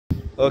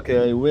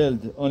Okay, I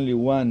weld only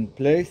one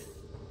place.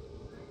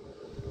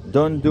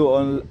 Don't do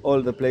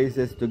all the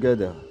places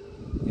together.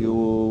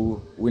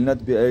 You will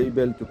not be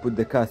able to put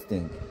the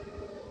casting.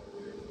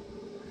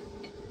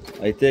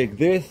 I take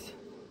this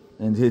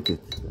and hit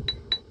it.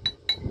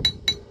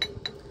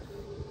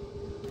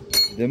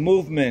 The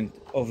movement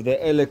of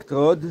the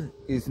electrode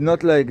is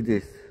not like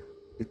this.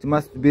 It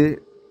must be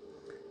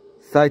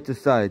side to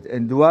side.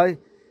 And why?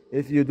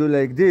 If you do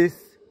like this,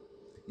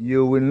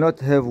 you will not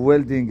have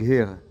welding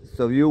here.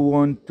 So you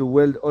want to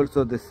weld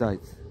also the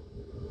sides.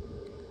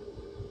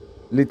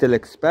 Little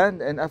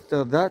expand, and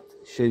after that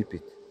shape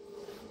it.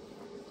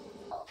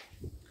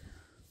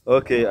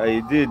 Okay, I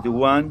did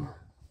one,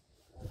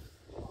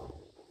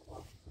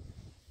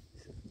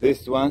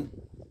 this one,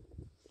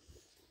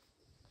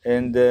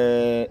 and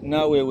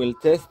now we will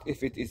test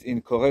if it is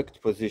in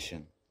correct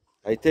position.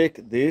 I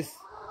take this.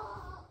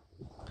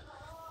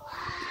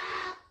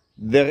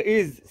 There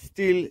is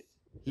still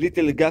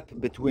little gap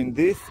between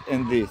this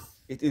and this.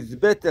 It is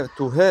better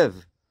to have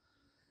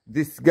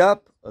this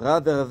gap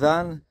rather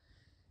than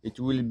it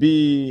will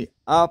be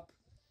up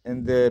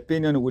and the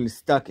pinion will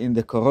stuck in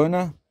the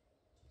corona.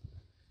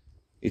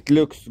 It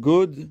looks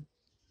good.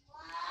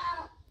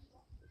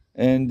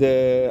 And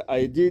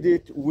I did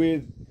it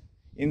with,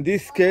 in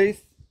this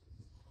case,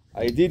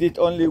 I did it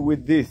only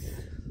with this.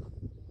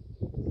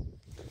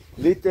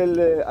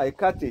 Little, I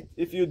cut it.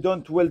 If you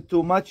don't weld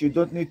too much, you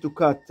don't need to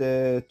cut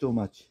too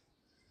much.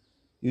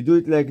 You do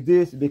it like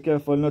this. Be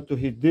careful not to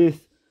hit this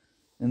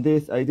and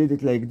this. I did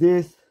it like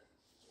this.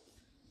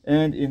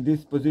 And in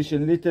this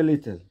position,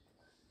 little.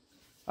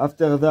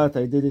 After that,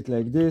 I did it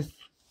like this.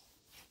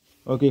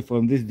 Okay,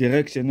 from this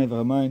direction,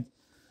 never mind.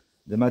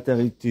 The matter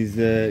it is,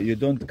 you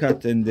don't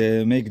cut and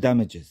make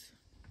damages.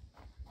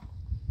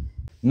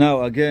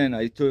 Now again,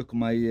 I took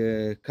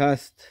my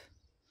cast.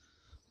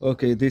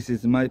 Okay, this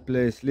is my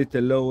place,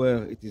 little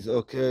lower, it is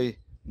okay,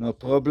 no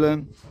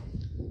problem.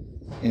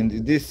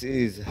 And this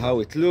is how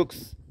it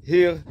looks.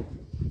 Here,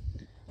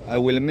 I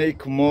will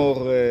make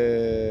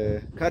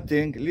more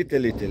cutting,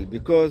 little,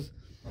 because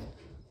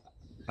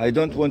I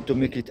don't want to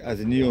make it as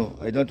new.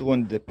 I don't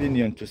want the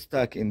pinion to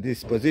stuck in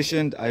this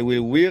position. I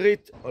will wear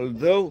it,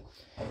 although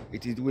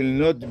it will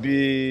not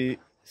be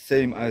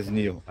same as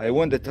new. I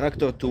want the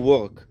tractor to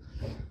work.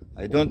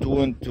 I don't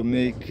want to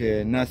make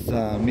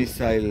NASA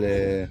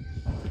missile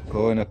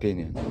corona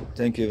pinion.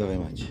 Thank you very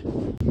much.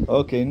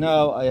 Okay,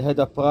 now I had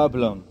a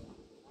problem.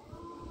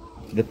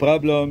 The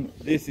problem,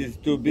 this is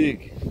too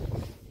big.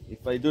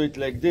 If I do it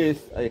like this,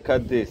 I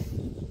cut this.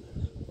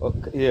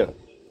 Okay, here.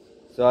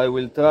 So I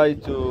will try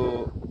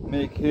to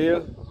make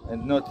here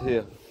and not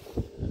here.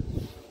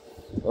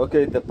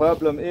 Okay, the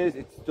problem is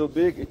it's too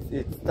big,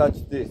 it's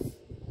touched this.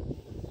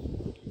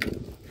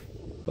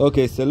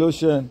 Okay,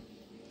 solution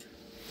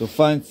to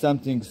find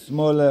something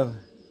smaller.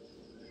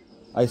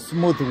 I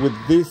smooth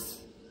with this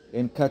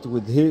and cut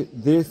with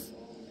this.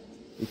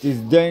 It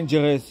is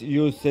dangerous.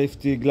 Use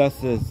safety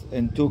glasses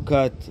and to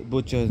cut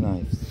butcher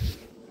knives.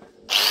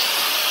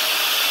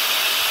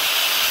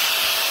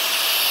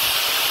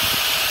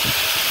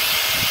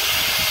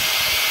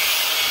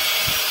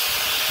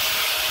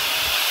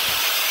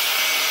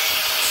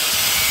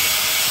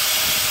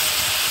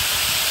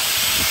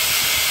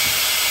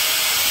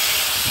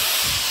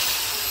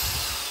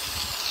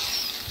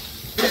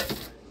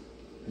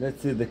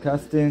 Let's see the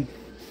casting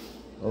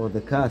or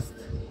the cast.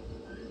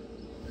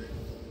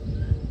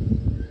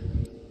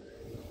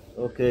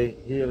 Okay,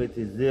 here it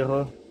is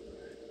 0.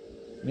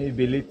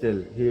 Maybe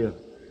little here,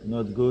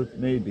 not good,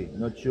 maybe,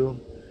 not sure.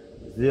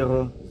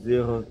 0,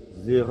 0,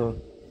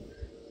 0.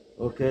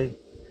 Okay.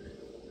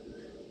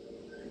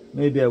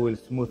 Maybe I will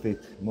smooth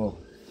it more.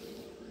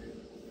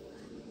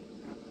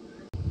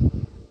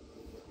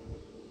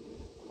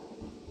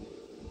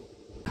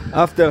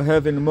 After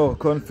having more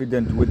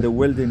confidence with the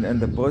welding and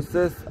the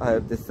process, I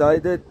have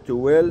decided to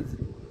weld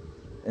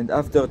and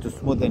after to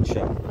smooth and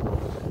sharp.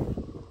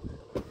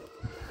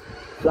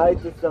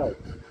 Side to side.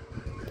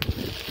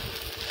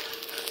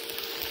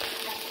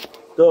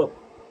 Stop.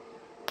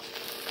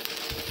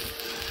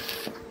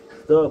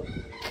 Stop.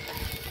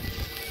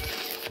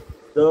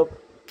 Stop.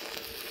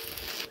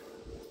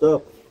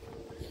 Stop.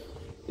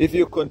 If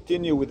you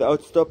continue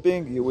without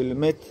stopping, you will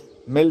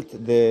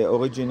melt the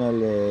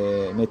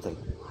original metal.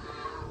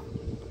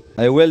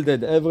 I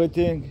welded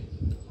everything.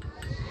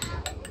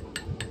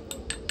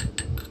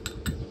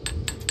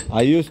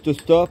 I used to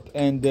stop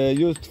and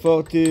used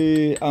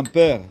 40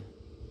 ampere,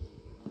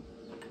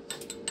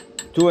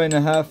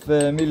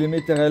 2.5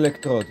 millimeter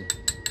electrode.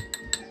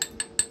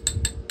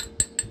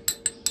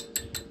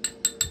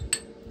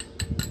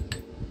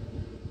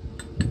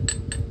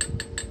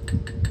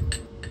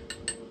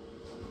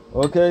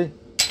 Okay,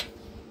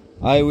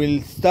 I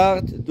will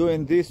start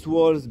doing these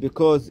walls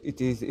because it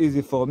is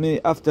easy for me.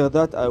 After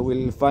that I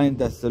will find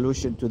a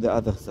solution to the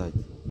other side.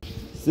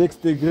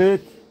 60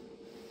 grit.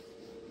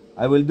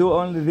 I will do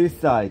only this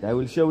side. I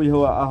will show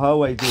you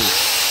how I do it.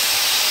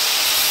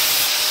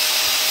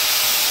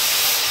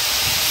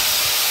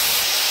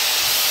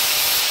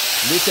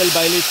 Little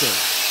by little.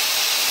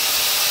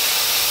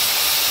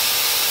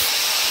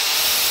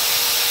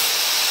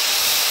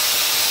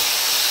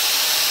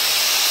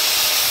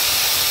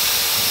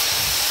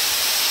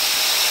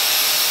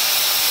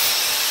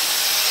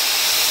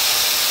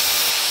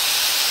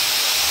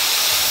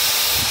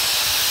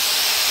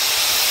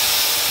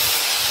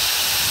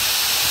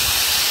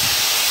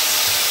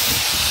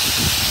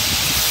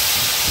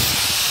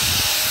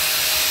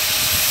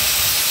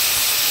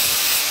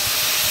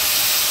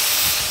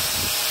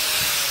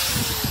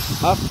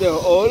 After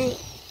all,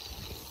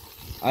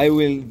 I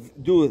will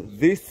do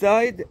this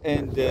side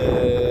and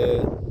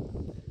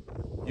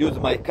use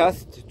my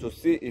cast to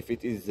see if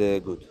it is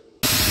good.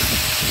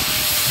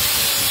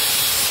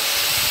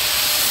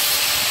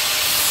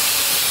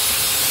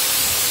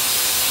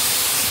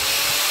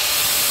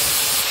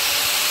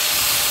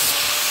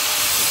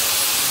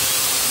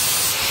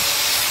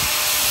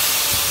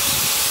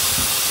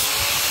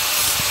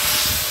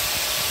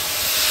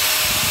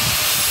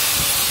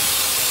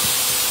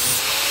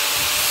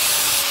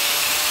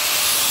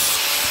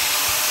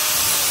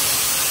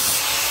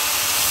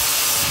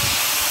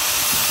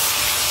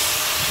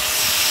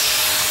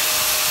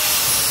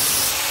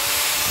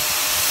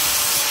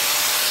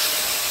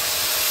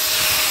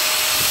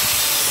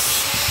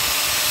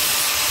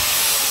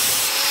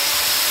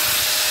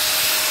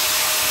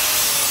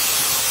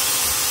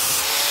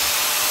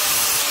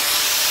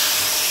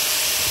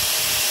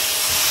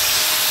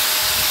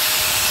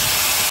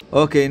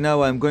 Okay,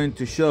 now I'm going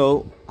to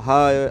show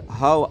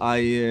how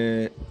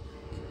I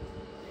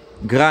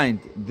grind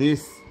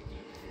this.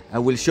 I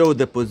will show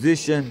the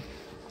position.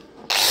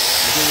 I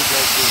do it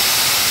like this.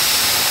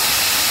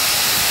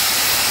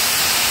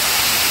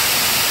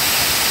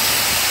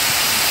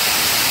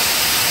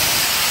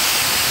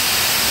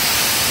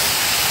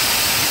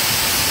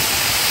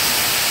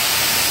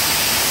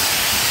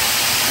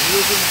 I'm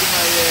using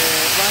my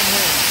one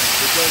hand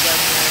because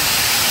I'm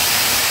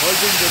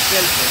holding the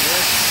cell phone,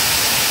 yes?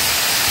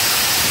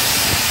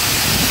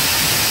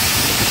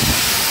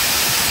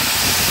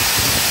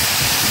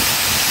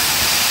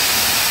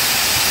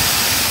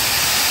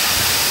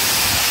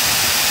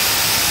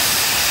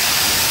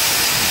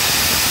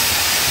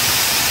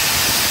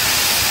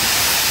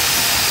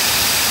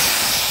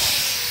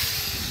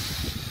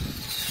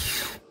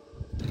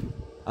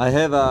 I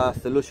have a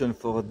solution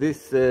for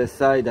this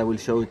side. I will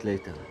show it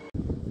later.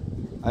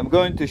 I'm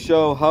going to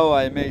show how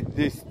I made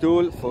this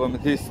tool from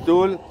this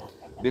tool,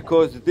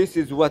 because this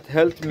is what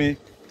helped me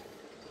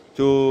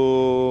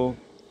to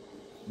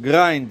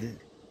grind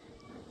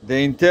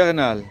the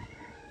internal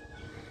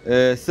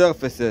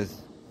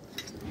surfaces.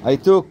 I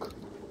took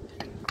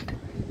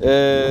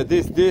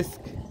this disc,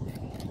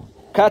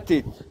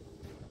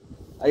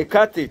 I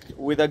cut it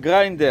with a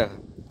grinder,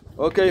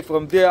 okay,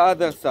 from the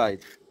other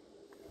side,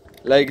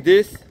 like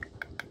this.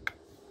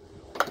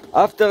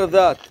 After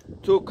that,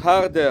 took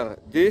harder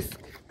disc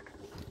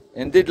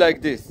and did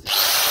like this.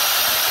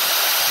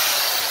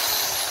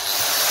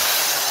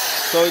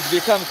 So it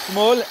becomes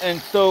small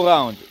and so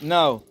round.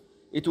 Now,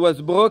 it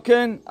was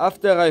broken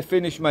after I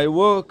finished my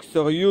work,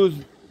 so use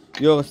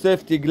your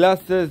safety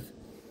glasses.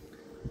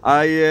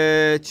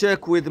 I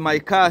check with my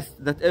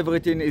cast that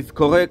everything is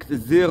correct.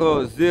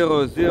 0,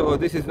 0, 0.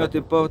 This is not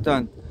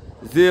important.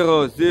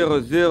 0,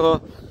 0,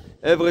 0.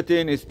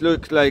 Everything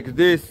looks like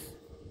this.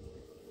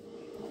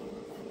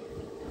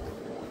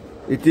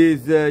 It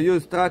is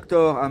used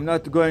tractor. I'm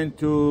not going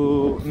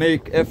to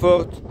make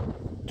effort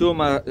to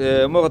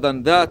more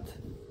than that.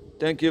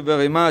 Thank you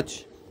very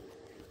much.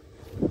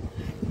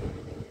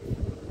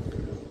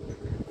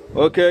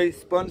 Okay,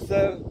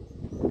 sponsor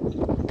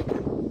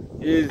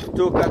is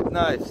Two Cut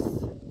Knives.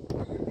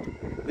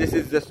 This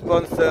is the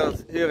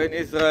sponsors here in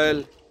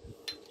Israel.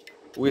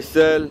 We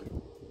sell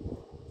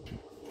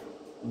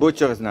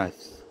butcher's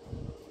knives.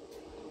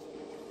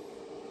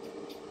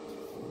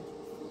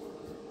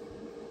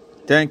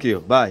 Thank you.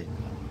 Bye.